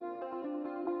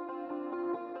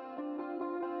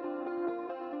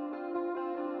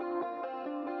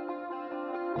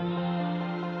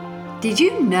Did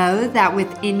you know that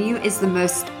within you is the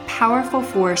most powerful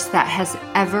force that has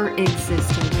ever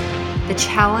existed? The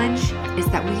challenge is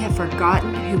that we have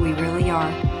forgotten who we really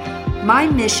are. My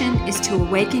mission is to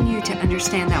awaken you to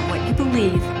understand that what you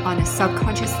believe on a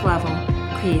subconscious level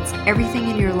creates everything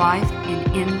in your life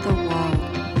and in the world.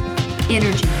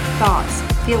 Energy, thoughts,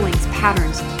 feelings,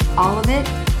 patterns, all of it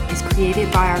is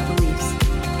created by our beliefs,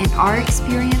 and our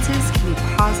experiences can be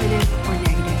positive or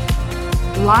negative.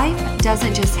 Life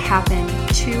doesn't just happen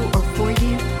to or for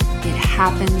you, it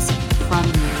happens from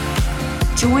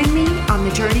you. Join me on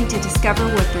the journey to discover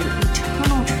what the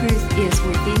eternal truth is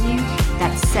within you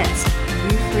that sets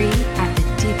you free at the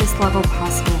deepest level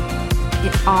possible.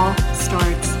 It all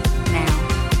starts now.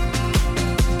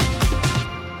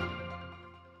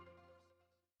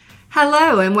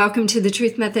 Hello and welcome to the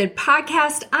Truth Method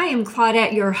podcast. I am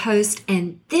Claudette, your host,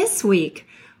 and this week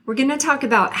we're going to talk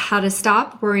about how to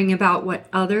stop worrying about what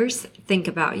others think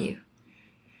about you.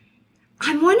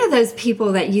 I'm one of those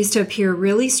people that used to appear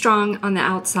really strong on the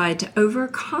outside to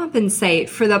overcompensate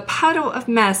for the puddle of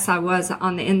mess I was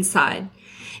on the inside.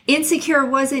 Insecure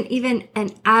wasn't even an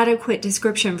adequate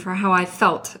description for how I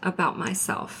felt about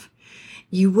myself.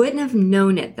 You wouldn't have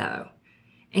known it though.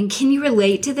 And can you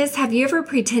relate to this? Have you ever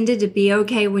pretended to be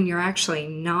okay when you're actually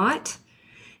not?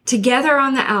 Together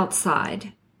on the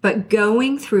outside, but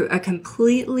going through a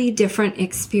completely different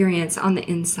experience on the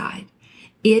inside.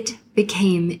 It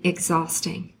became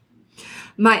exhausting.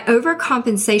 My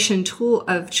overcompensation tool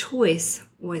of choice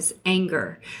was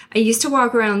anger. I used to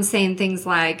walk around saying things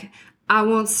like, I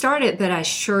won't start it, but I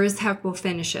sure as heck will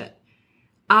finish it.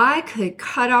 I could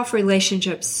cut off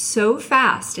relationships so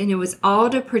fast, and it was all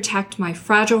to protect my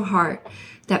fragile heart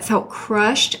that felt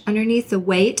crushed underneath the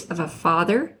weight of a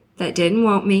father that didn't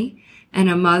want me, and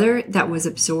a mother that was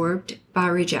absorbed by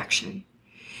rejection.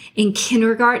 In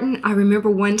kindergarten, I remember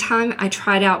one time I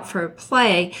tried out for a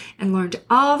play and learned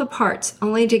all the parts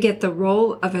only to get the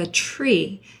role of a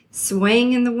tree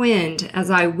swaying in the wind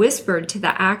as I whispered to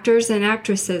the actors and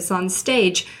actresses on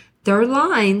stage their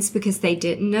lines because they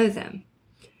didn't know them.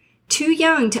 Too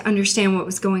young to understand what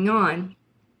was going on,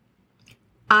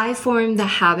 I formed the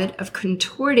habit of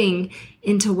contorting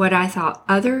into what I thought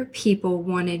other people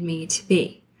wanted me to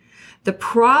be. The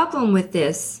problem with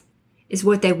this is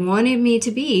what they wanted me to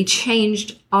be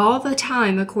changed all the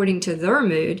time according to their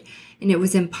mood, and it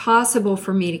was impossible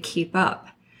for me to keep up.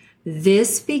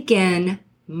 This began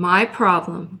my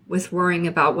problem with worrying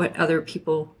about what other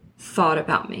people thought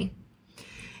about me.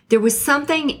 There was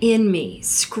something in me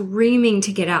screaming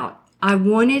to get out. I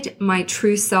wanted my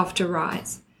true self to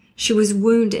rise. She was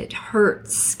wounded,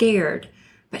 hurt, scared,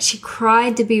 but she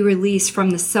cried to be released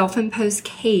from the self-imposed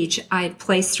cage I had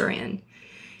placed her in.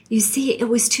 You see, it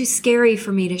was too scary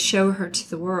for me to show her to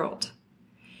the world.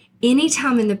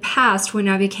 Anytime in the past when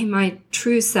I became my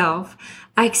true self,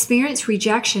 I experienced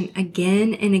rejection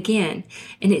again and again,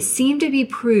 and it seemed to be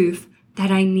proof that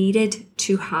I needed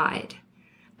to hide.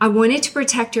 I wanted to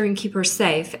protect her and keep her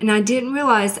safe, and I didn't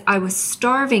realize I was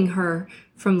starving her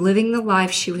from living the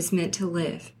life she was meant to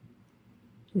live.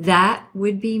 That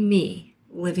would be me.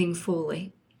 Living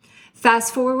fully.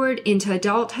 Fast forward into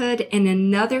adulthood and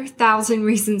another 1,000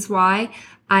 reasons why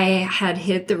I had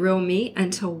hid the real me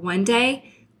until one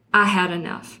day I had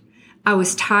enough. I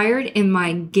was tired and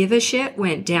my give a shit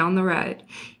went down the road.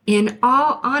 In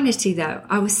all honesty though,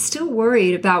 I was still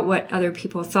worried about what other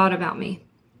people thought about me.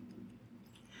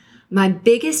 My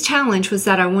biggest challenge was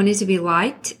that I wanted to be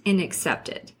liked and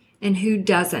accepted. And who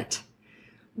doesn't?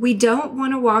 We don't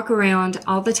want to walk around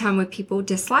all the time with people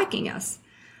disliking us.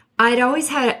 I'd always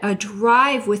had a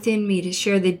drive within me to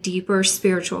share the deeper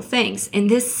spiritual things, and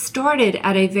this started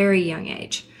at a very young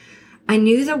age. I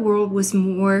knew the world was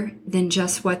more than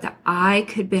just what the eye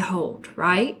could behold,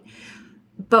 right?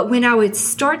 But when I would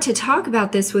start to talk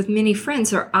about this with many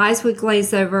friends, their eyes would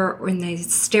glaze over or they'd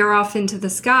stare off into the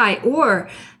sky, or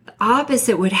the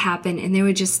opposite would happen and they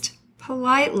would just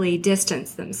politely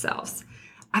distance themselves.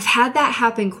 I've had that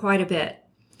happen quite a bit,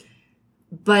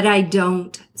 but I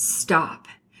don't stop.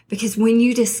 Because when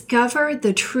you discover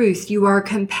the truth, you are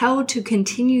compelled to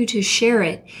continue to share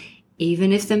it,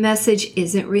 even if the message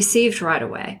isn't received right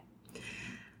away.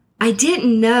 I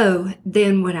didn't know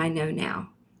then what I know now,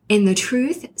 and the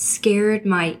truth scared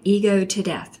my ego to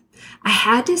death. I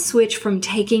had to switch from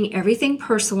taking everything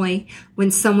personally when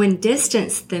someone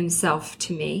distanced themselves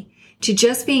to me to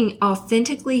just being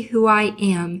authentically who I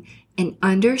am and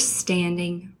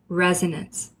understanding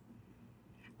resonance.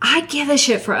 I give a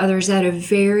shit for others at a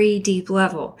very deep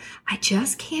level. I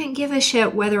just can't give a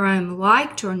shit whether I'm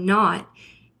liked or not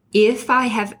if I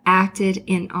have acted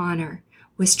in honor,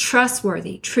 was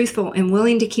trustworthy, truthful, and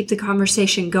willing to keep the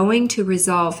conversation going to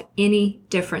resolve any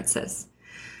differences.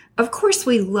 Of course,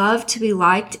 we love to be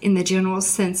liked in the general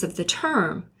sense of the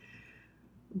term.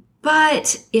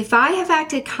 But if I have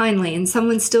acted kindly and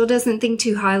someone still doesn't think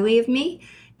too highly of me,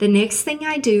 the next thing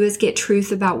I do is get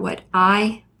truth about what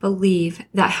I believe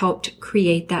that helped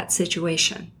create that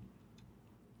situation.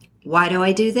 Why do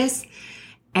I do this?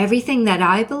 Everything that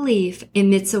I believe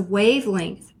emits a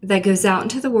wavelength that goes out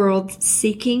into the world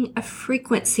seeking a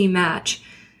frequency match.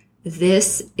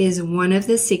 This is one of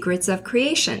the secrets of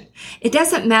creation. It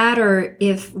doesn't matter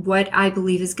if what I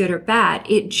believe is good or bad.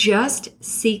 It just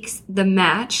seeks the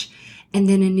match, and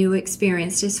then a new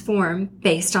experience is formed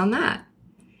based on that.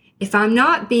 If I'm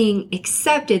not being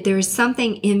accepted, there is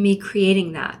something in me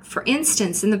creating that. For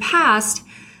instance, in the past,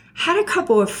 I had a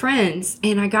couple of friends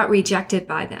and I got rejected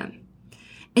by them.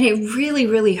 And it really,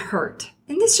 really hurt.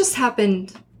 And this just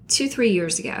happened 2-3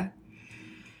 years ago.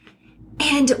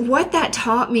 And what that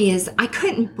taught me is I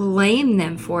couldn't blame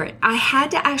them for it. I had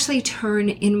to actually turn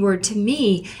inward to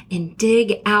me and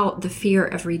dig out the fear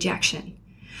of rejection.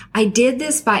 I did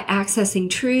this by accessing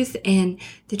truth, and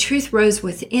the truth rose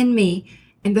within me.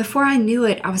 And before I knew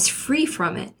it, I was free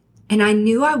from it. And I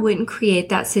knew I wouldn't create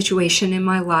that situation in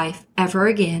my life ever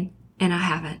again, and I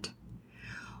haven't.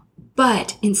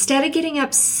 But instead of getting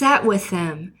upset with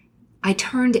them, I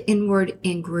turned inward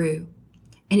and grew.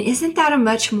 And isn't that a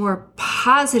much more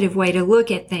positive way to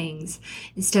look at things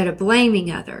instead of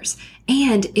blaming others?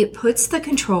 And it puts the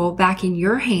control back in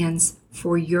your hands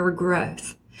for your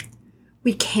growth.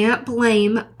 We can't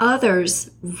blame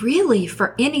others really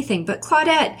for anything. But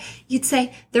Claudette, you'd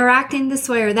say they're acting this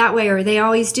way or that way, or they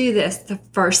always do this. The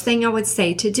first thing I would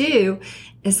say to do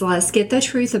is let's get the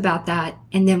truth about that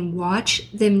and then watch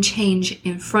them change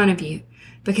in front of you.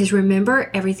 Because remember,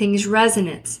 everything is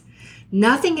resonance.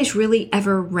 Nothing is really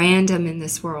ever random in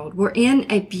this world. We're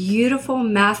in a beautiful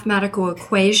mathematical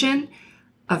equation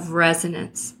of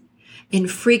resonance and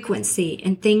frequency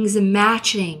and things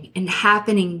matching and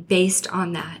happening based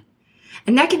on that.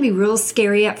 And that can be real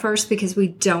scary at first because we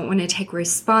don't want to take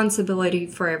responsibility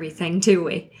for everything, do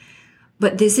we?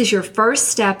 But this is your first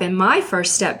step and my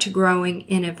first step to growing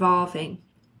and evolving.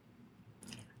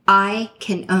 I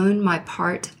can own my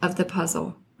part of the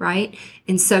puzzle, right?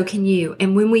 And so can you.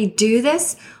 And when we do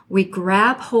this, we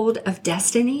grab hold of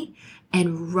destiny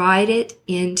and ride it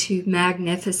into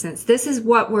magnificence. This is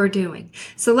what we're doing.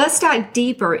 So let's dive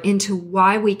deeper into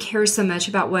why we care so much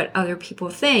about what other people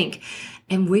think.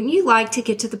 And wouldn't you like to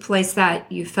get to the place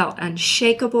that you felt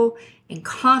unshakable and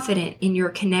confident in your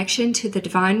connection to the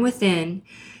divine within,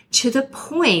 to the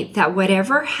point that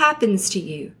whatever happens to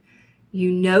you, you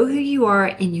know who you are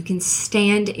and you can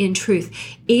stand in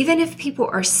truth, even if people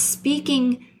are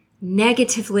speaking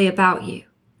negatively about you.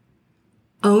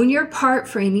 Own your part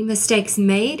for any mistakes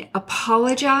made,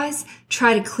 apologize,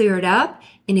 try to clear it up,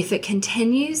 and if it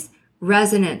continues,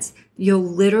 resonance, you'll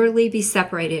literally be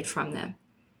separated from them.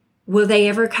 Will they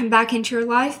ever come back into your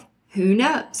life? Who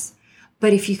knows?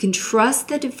 But if you can trust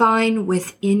the divine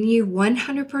within you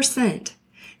 100%,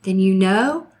 then you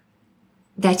know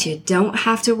that you don't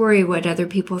have to worry what other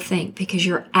people think because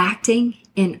you're acting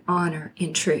in honor,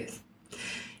 in truth.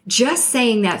 Just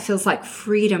saying that feels like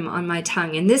freedom on my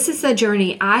tongue. And this is a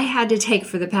journey I had to take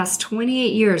for the past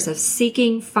 28 years of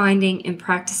seeking, finding, and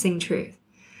practicing truth.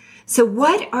 So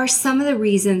what are some of the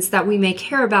reasons that we may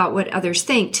care about what others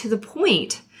think to the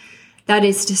point that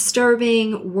is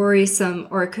disturbing, worrisome,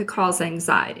 or it could cause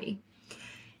anxiety?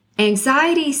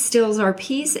 Anxiety steals our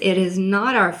peace. It is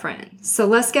not our friend. So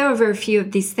let's go over a few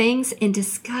of these things and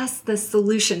discuss the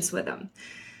solutions with them.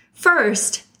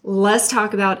 First, let's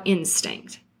talk about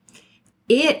instinct.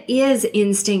 It is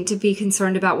instinct to be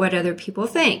concerned about what other people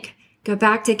think. Go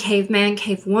back to caveman,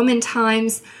 cavewoman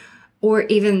times, or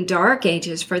even dark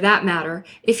ages for that matter.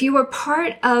 If you were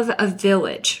part of a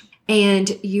village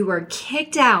and you were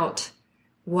kicked out,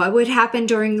 what would happen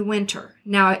during the winter?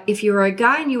 Now, if you were a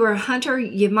guy and you were a hunter,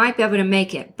 you might be able to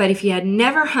make it. But if you had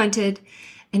never hunted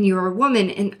and you were a woman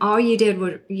and all you did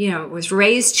was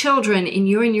raise children and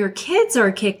you and your kids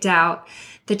are kicked out,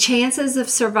 the chances of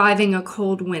surviving a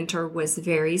cold winter was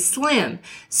very slim.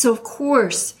 So of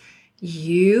course,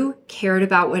 you cared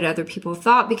about what other people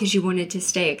thought because you wanted to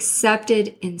stay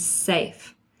accepted and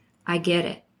safe. I get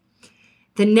it.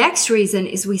 The next reason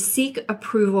is we seek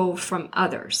approval from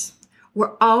others.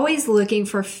 We're always looking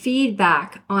for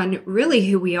feedback on really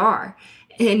who we are.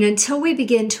 And until we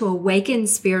begin to awaken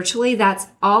spiritually, that's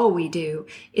all we do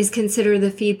is consider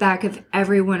the feedback of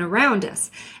everyone around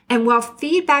us. And while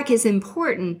feedback is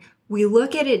important, we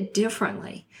look at it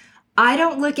differently. I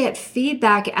don't look at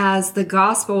feedback as the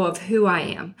gospel of who I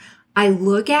am. I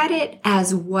look at it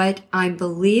as what I'm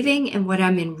believing and what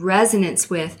I'm in resonance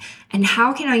with, and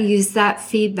how can I use that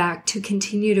feedback to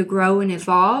continue to grow and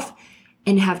evolve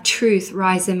and have truth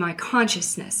rise in my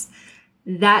consciousness.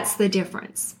 That's the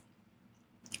difference.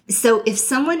 So if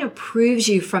someone approves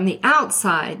you from the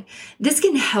outside, this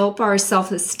can help our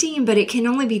self-esteem, but it can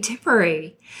only be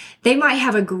temporary. They might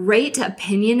have a great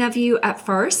opinion of you at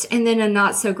first and then a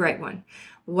not so great one.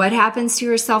 What happens to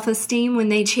your self-esteem when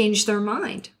they change their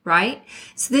mind, right?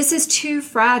 So this is too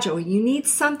fragile. You need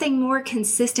something more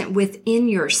consistent within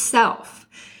yourself,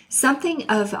 something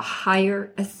of a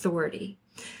higher authority.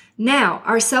 Now,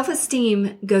 our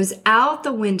self-esteem goes out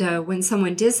the window when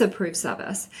someone disapproves of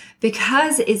us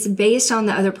because it's based on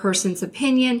the other person's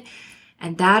opinion,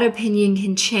 and that opinion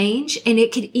can change, and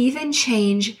it could even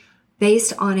change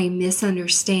based on a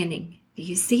misunderstanding. Do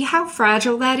you see how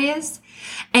fragile that is?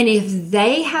 And if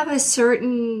they have a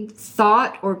certain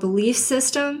thought or belief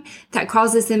system that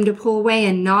causes them to pull away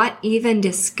and not even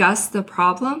discuss the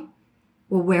problem,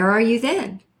 well, where are you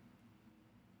then?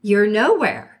 You're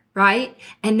nowhere. Right?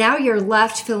 And now you're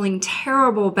left feeling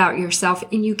terrible about yourself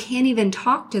and you can't even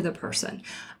talk to the person.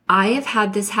 I have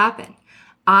had this happen.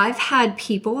 I've had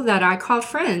people that I call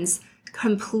friends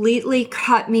completely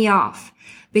cut me off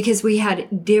because we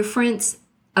had difference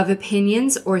of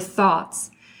opinions or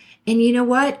thoughts. And you know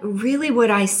what? Really what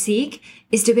I seek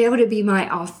is to be able to be my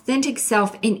authentic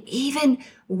self. And even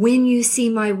when you see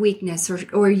my weakness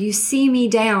or you see me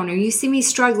down or you see me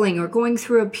struggling or going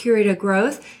through a period of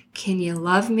growth, can you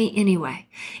love me anyway?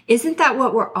 Isn't that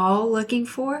what we're all looking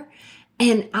for?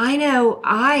 And I know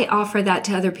I offer that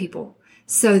to other people.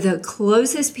 So the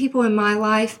closest people in my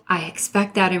life, I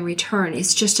expect that in return.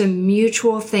 It's just a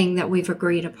mutual thing that we've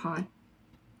agreed upon.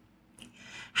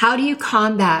 How do you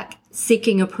combat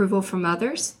seeking approval from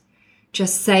others?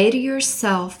 Just say to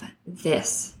yourself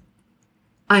this: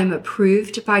 I'm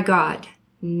approved by God.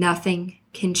 Nothing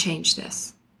can change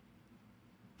this.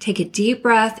 Take a deep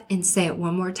breath and say it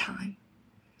one more time.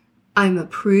 I'm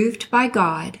approved by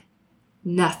God.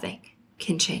 Nothing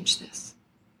can change this.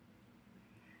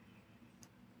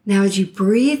 Now, as you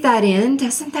breathe that in,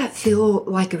 doesn't that feel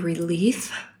like a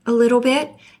relief a little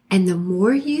bit? And the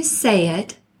more you say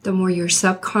it, the more your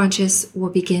subconscious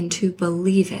will begin to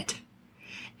believe it.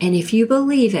 And if you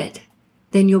believe it,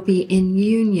 then you'll be in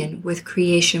union with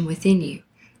creation within you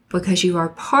because you are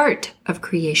part of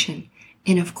creation.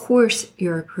 And of course,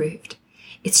 you're approved.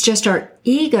 It's just our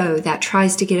ego that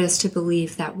tries to get us to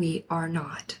believe that we are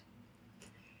not.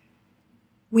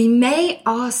 We may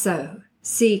also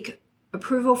seek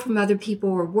approval from other people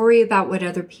or worry about what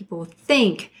other people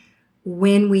think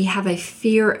when we have a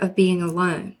fear of being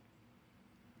alone.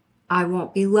 I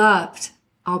won't be loved.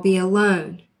 I'll be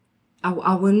alone.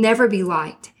 I will never be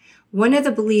liked. One of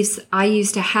the beliefs I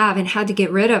used to have and had to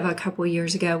get rid of a couple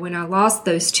years ago when I lost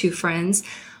those two friends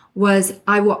was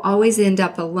I will always end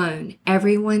up alone.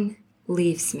 Everyone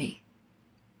leaves me.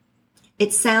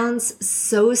 It sounds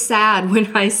so sad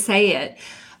when I say it,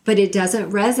 but it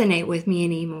doesn't resonate with me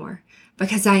anymore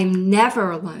because I am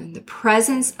never alone. The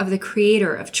presence of the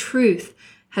Creator of truth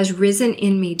has risen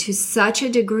in me to such a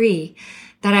degree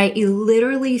that I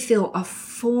literally feel a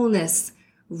fullness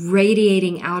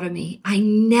radiating out of me. I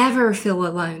never feel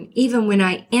alone, even when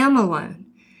I am alone.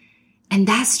 And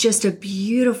that's just a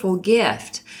beautiful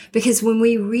gift because when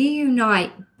we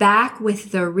reunite back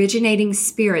with the originating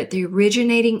spirit, the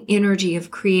originating energy of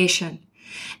creation,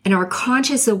 and our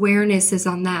conscious awareness is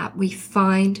on that, we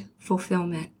find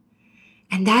fulfillment.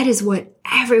 And that is what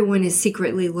everyone is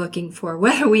secretly looking for,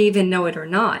 whether we even know it or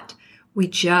not. We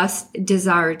just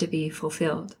desire to be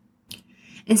fulfilled.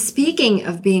 And speaking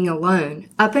of being alone,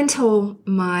 up until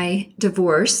my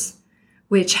divorce,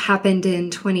 which happened in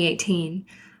 2018,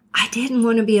 I didn't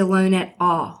want to be alone at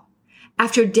all.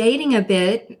 After dating a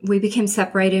bit, we became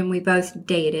separated and we both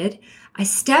dated. I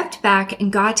stepped back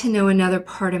and got to know another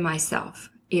part of myself.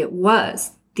 It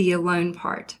was the alone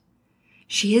part.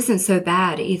 She isn't so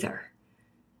bad either.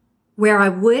 Where I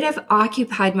would have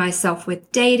occupied myself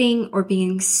with dating or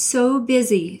being so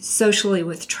busy socially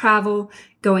with travel,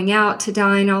 going out to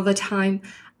dine all the time,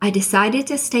 I decided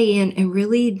to stay in and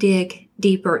really dig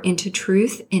deeper into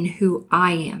truth and who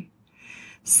I am.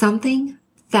 Something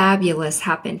fabulous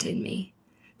happened in me.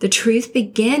 The truth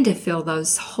began to fill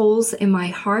those holes in my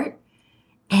heart,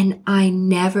 and I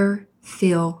never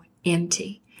feel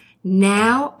empty.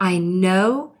 Now I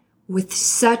know with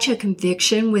such a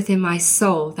conviction within my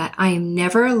soul that I am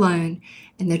never alone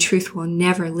and the truth will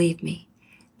never leave me.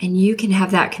 And you can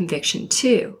have that conviction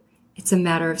too. It's a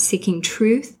matter of seeking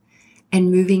truth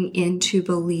and moving into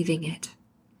believing it.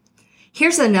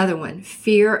 Here's another one,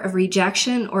 fear of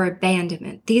rejection or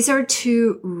abandonment. These are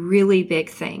two really big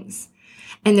things.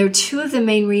 And they're two of the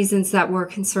main reasons that we're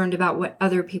concerned about what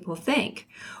other people think.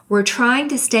 We're trying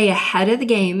to stay ahead of the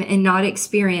game and not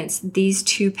experience these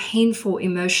two painful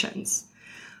emotions.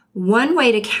 One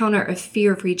way to counter a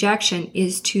fear of rejection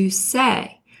is to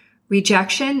say,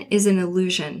 rejection is an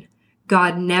illusion.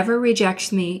 God never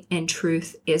rejects me, and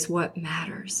truth is what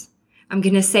matters. I'm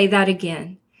going to say that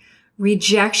again.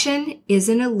 Rejection is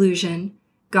an illusion.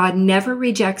 God never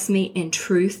rejects me, and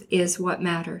truth is what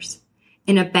matters.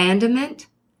 In abandonment,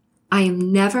 I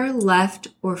am never left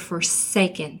or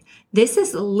forsaken. This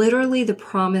is literally the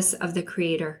promise of the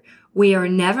Creator. We are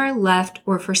never left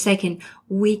or forsaken.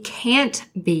 We can't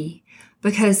be,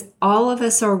 because all of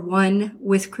us are one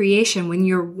with creation. When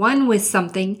you're one with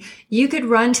something, you could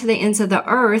run to the ends of the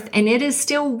earth and it is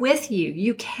still with you.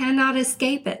 You cannot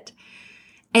escape it.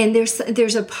 And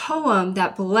there's a poem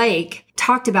that Blake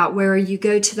talked about where you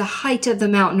go to the height of the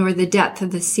mountain or the depth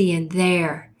of the sea, and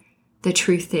there the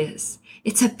truth is.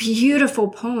 It's a beautiful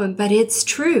poem, but it's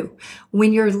true.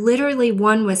 When you're literally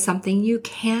one with something, you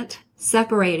can't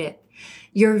separate it.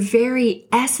 Your very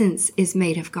essence is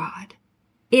made of God.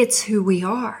 It's who we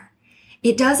are.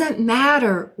 It doesn't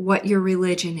matter what your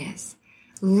religion is.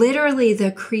 Literally,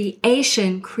 the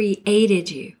creation created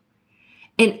you.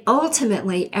 And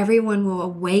ultimately, everyone will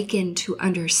awaken to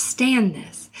understand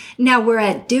this. Now, we're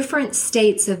at different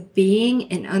states of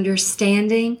being and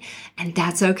understanding, and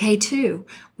that's okay too.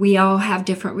 We all have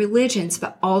different religions,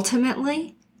 but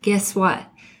ultimately, guess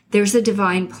what? There's a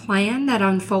divine plan that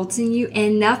unfolds in you,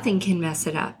 and nothing can mess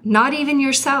it up, not even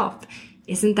yourself.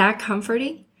 Isn't that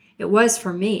comforting? It was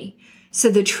for me. So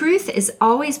the truth is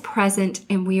always present,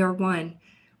 and we are one.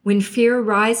 When fear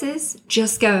rises,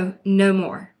 just go, no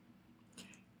more.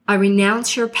 I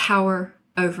renounce your power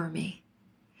over me.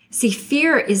 See,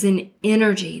 fear is an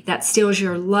energy that steals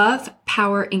your love,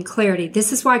 power, and clarity.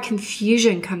 This is why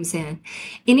confusion comes in.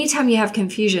 Anytime you have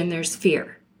confusion, there's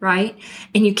fear, right?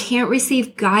 And you can't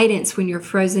receive guidance when you're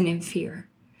frozen in fear.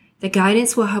 The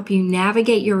guidance will help you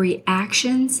navigate your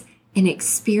reactions and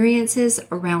experiences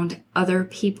around other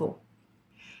people.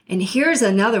 And here's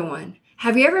another one.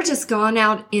 Have you ever just gone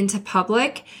out into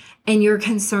public and you're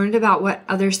concerned about what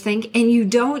others think, and you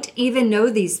don't even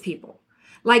know these people?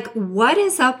 Like, what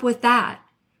is up with that?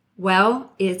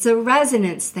 Well, it's a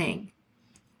resonance thing.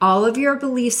 All of your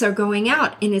beliefs are going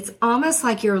out, and it's almost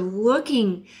like you're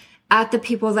looking at the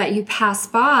people that you pass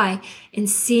by and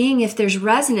seeing if there's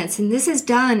resonance. And this is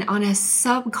done on a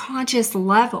subconscious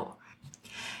level.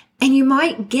 And you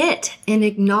might get an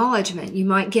acknowledgement. You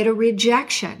might get a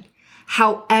rejection.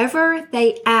 However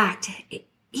they act,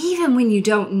 even when you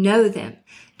don't know them,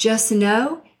 just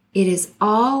know it is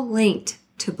all linked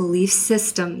to belief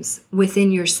systems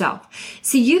within yourself.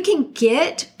 So you can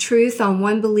get truth on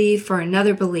one belief or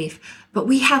another belief, but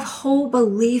we have whole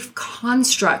belief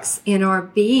constructs in our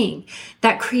being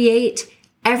that create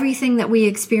everything that we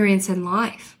experience in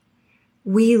life.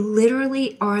 We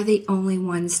literally are the only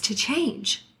ones to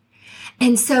change.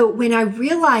 And so when I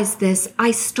realized this, I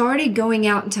started going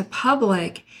out into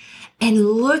public and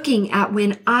looking at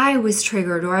when I was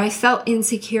triggered or I felt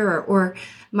insecure or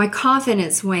my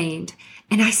confidence waned.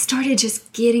 And I started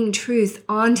just getting truth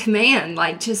on demand,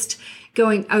 like just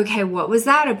going, okay, what was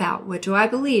that about? What do I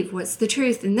believe? What's the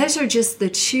truth? And those are just the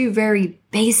two very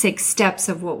basic steps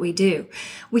of what we do.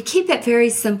 We keep it very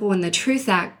simple in the Truth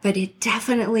Act, but it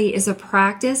definitely is a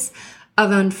practice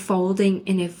of unfolding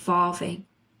and evolving.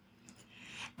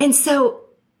 And so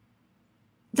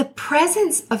the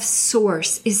presence of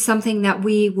source is something that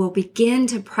we will begin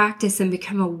to practice and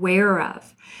become aware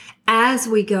of as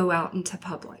we go out into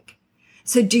public.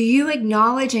 So do you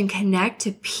acknowledge and connect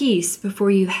to peace before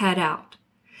you head out?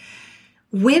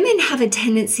 Women have a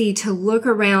tendency to look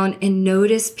around and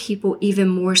notice people even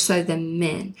more so than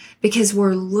men because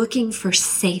we're looking for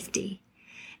safety.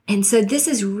 And so this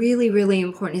is really, really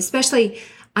important, especially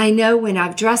I know when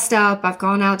I've dressed up, I've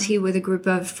gone out to eat with a group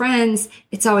of friends,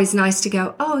 it's always nice to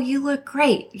go, oh, you look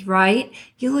great, right?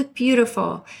 You look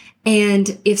beautiful.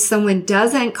 And if someone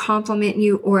doesn't compliment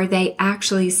you or they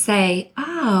actually say,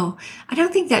 oh, I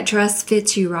don't think that dress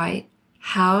fits you right,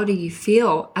 how do you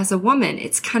feel as a woman?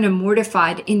 It's kind of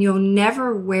mortified and you'll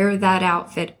never wear that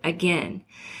outfit again.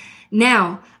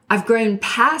 Now, I've grown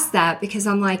past that because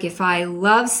I'm like, if I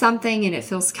love something and it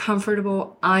feels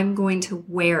comfortable, I'm going to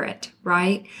wear it,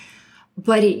 right?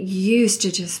 But it used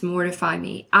to just mortify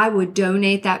me. I would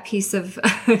donate that piece of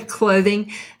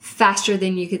clothing faster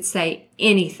than you could say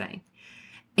anything.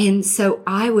 And so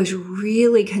I was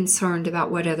really concerned about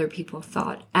what other people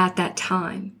thought at that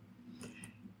time.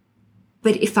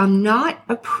 But if I'm not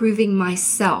approving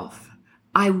myself,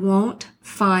 I won't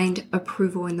find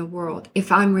approval in the world.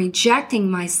 If I'm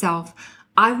rejecting myself,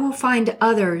 I will find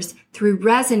others through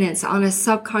resonance on a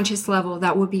subconscious level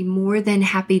that will be more than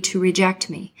happy to reject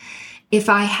me. If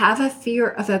I have a fear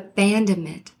of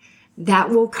abandonment, that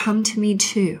will come to me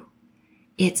too.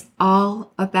 It's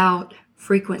all about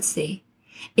frequency.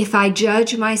 If I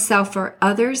judge myself or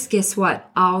others, guess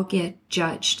what? I'll get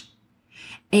judged.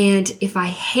 And if I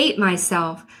hate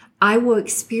myself, I will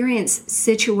experience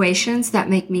situations that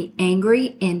make me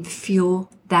angry and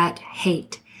fuel that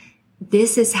hate.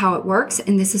 This is how it works,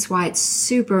 and this is why it's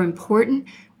super important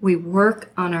we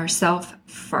work on ourselves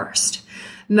first.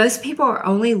 Most people are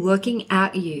only looking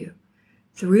at you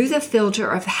through the filter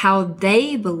of how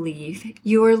they believe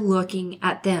you're looking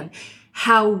at them.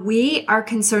 How we are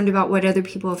concerned about what other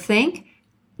people think,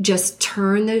 just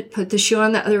put the shoe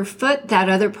on the other foot. That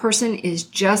other person is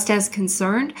just as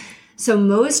concerned. So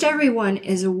most everyone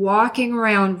is walking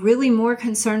around really more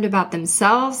concerned about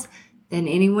themselves than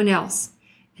anyone else.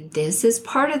 And this is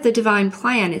part of the divine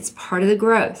plan. It's part of the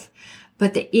growth.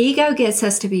 But the ego gets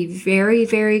us to be very,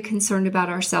 very concerned about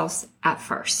ourselves at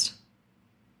first,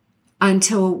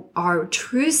 until our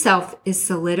true self is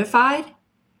solidified.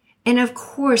 And of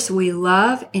course, we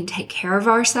love and take care of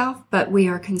ourselves, but we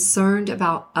are concerned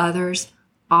about others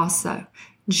also,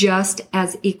 just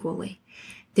as equally.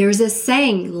 There's a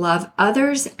saying, love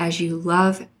others as you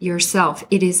love yourself.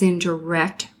 It is in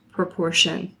direct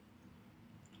proportion.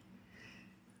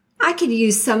 I could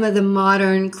use some of the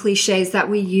modern cliches that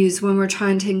we use when we're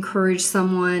trying to encourage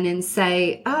someone and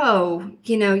say, oh,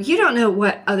 you don't know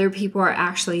what other people are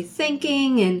actually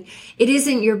thinking, and it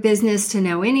isn't your business to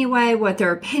know anyway what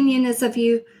their opinion is of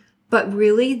you. But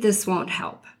really, this won't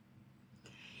help.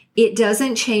 It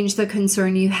doesn't change the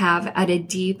concern you have at a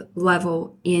deep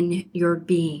level in your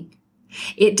being.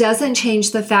 It doesn't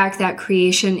change the fact that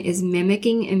creation is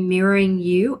mimicking and mirroring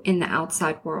you in the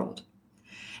outside world.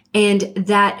 And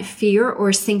that fear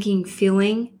or sinking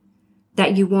feeling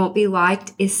that you won't be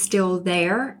liked is still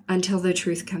there until the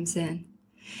truth comes in.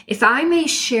 If I may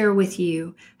share with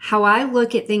you how I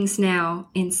look at things now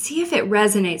and see if it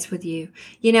resonates with you.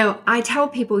 I tell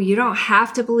people you don't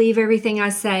have to believe everything I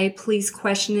say. Please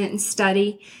question it and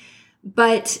study.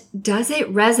 But does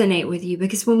it resonate with you?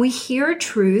 Because when we hear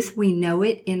truth, we know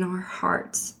it in our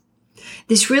hearts.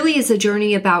 This really is a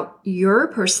journey about your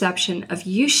perception of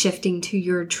you shifting to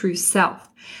your true self.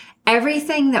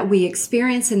 Everything that we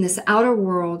experience in this outer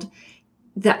world,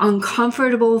 the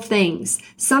uncomfortable things,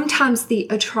 sometimes the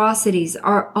atrocities,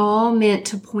 are all meant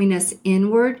to point us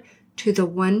inward to the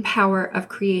one power of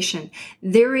creation.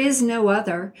 There is no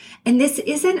other. And this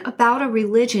isn't about a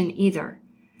religion either.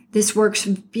 This works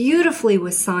beautifully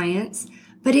with science,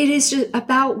 but it is just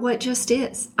about what just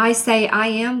is. I say I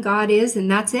am, God is, and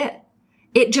that's it.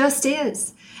 It just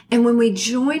is. And when we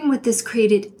join with this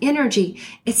created energy,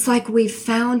 it's like we've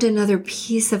found another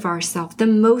piece of ourselves, the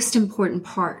most important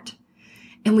part.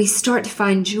 And we start to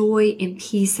find joy and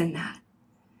peace in that.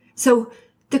 So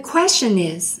the question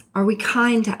is, are we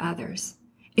kind to others?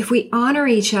 If we honor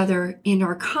each other and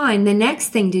are kind, the next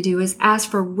thing to do is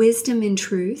ask for wisdom and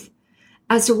truth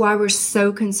as to why we're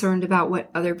so concerned about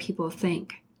what other people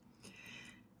think.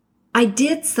 I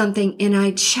did something and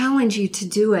I challenge you to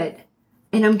do it.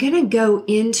 And I'm going to go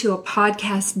into a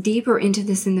podcast deeper into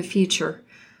this in the future.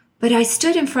 But I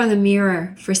stood in front of the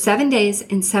mirror for 7 days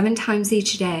and 7 times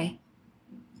each day.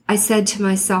 I said to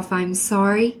myself, I'm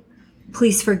sorry.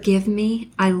 Please forgive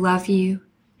me. I love you.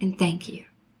 And thank you.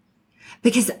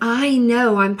 Because I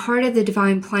know I'm part of the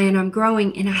divine plan. I'm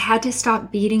growing, and I had to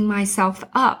stop beating myself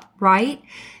up, right?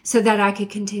 So that I could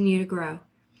continue to grow.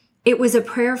 It was a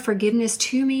prayer of forgiveness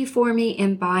to me, for me,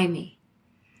 and by me.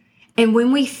 And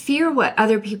when we fear what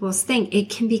other people think, it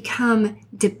can become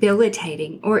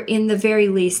debilitating, or in the very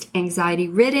least,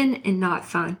 anxiety-ridden and not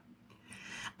fun.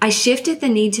 I shifted the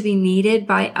need to be needed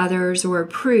by others or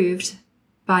approved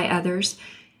by others,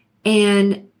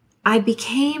 and I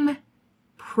became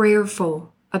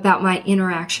prayerful about my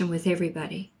interaction with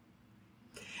everybody.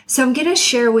 So I'm going to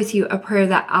share with you a prayer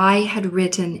that I had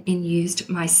written and used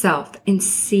myself, and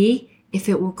see if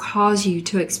it will cause you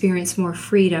to experience more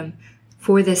freedom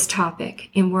for this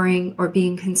topic in worrying or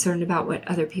being concerned about what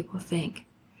other people think.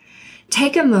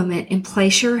 Take a moment and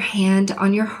place your hand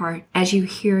on your heart as you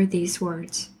hear these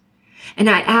words. And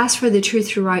I ask for the truth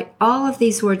to write all of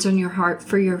these words on your heart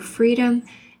for your freedom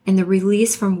and the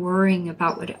release from worrying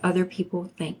about what other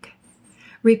people think.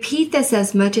 Repeat this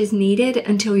as much as needed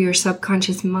until your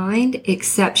subconscious mind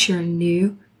accepts your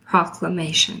new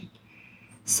proclamation.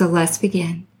 So let's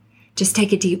begin. Just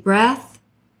take a deep breath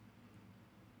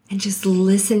and just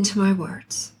listen to my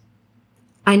words.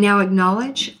 I now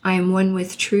acknowledge I am one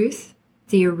with truth,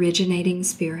 the originating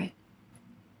spirit.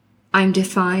 I am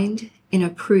defined and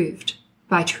approved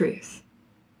by truth.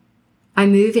 I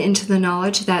move into the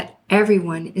knowledge that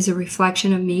everyone is a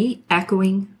reflection of me,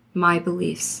 echoing my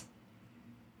beliefs.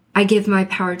 I give my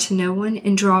power to no one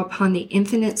and draw upon the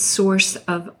infinite source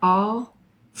of all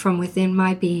from within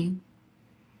my being.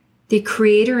 The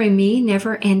Creator in me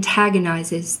never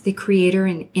antagonizes the Creator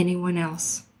in anyone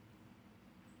else.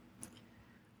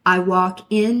 I walk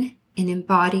in and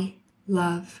embody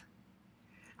love.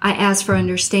 I ask for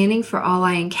understanding for all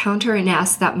I encounter and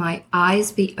ask that my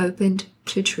eyes be opened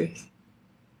to truth.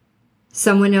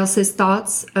 Someone else's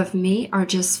thoughts of me are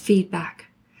just feedback.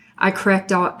 I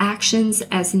correct all actions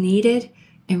as needed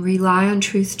and rely on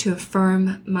truth to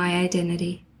affirm my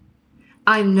identity.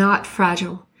 I'm not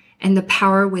fragile, and the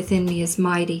power within me is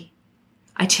mighty.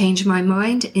 I change my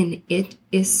mind, and it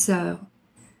is so.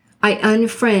 I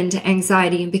unfriend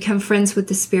anxiety and become friends with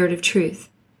the Spirit of truth.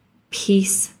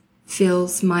 Peace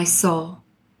fills my soul.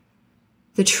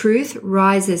 The truth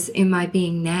rises in my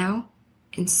being now,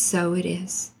 and so it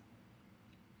is.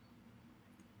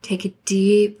 Take a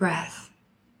deep breath.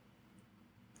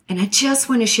 And I just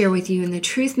want to share with you in the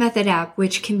Truth Method app,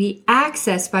 which can be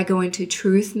accessed by going to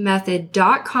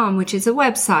truthmethod.com, which is a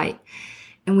website.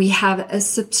 And we have a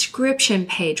subscription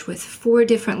page with 4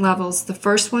 different levels, the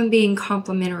first one being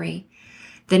complimentary.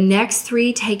 The next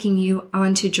 3 taking you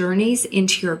onto journeys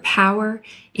into your power,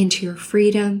 into your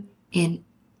freedom, and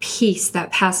peace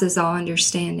that passes all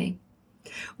understanding.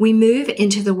 We move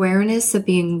into the awareness of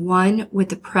being one with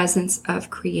the presence of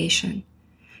creation.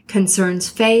 Concerns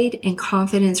fade and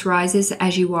confidence rises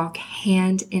as you walk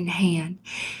hand in hand.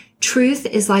 Truth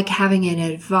is like having an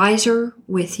advisor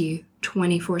with you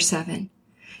 24/7.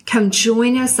 Come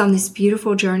join us on this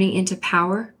beautiful journey into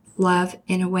power, love,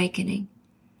 and awakening.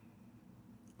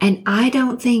 And I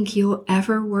don't think you'll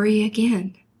ever worry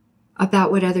again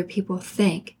about what other people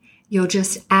think. You'll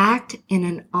just act in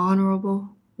an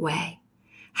honorable way.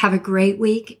 Have a great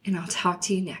week, and I'll talk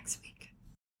to you next week.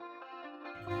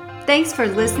 Thanks for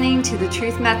listening to the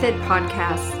Truth Method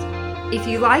podcast. If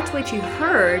you liked what you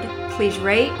heard, please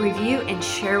rate, review, and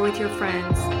share with your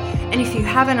friends. And if you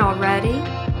haven't already,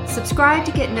 subscribe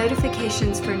to get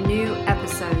notifications for new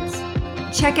episodes.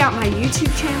 Check out my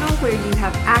YouTube channel where you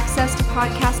have access to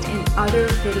podcasts and other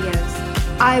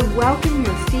videos. I welcome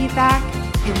your feedback,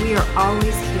 and we are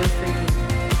always here for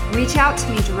you. Reach out to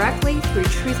me directly through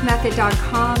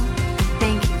truthmethod.com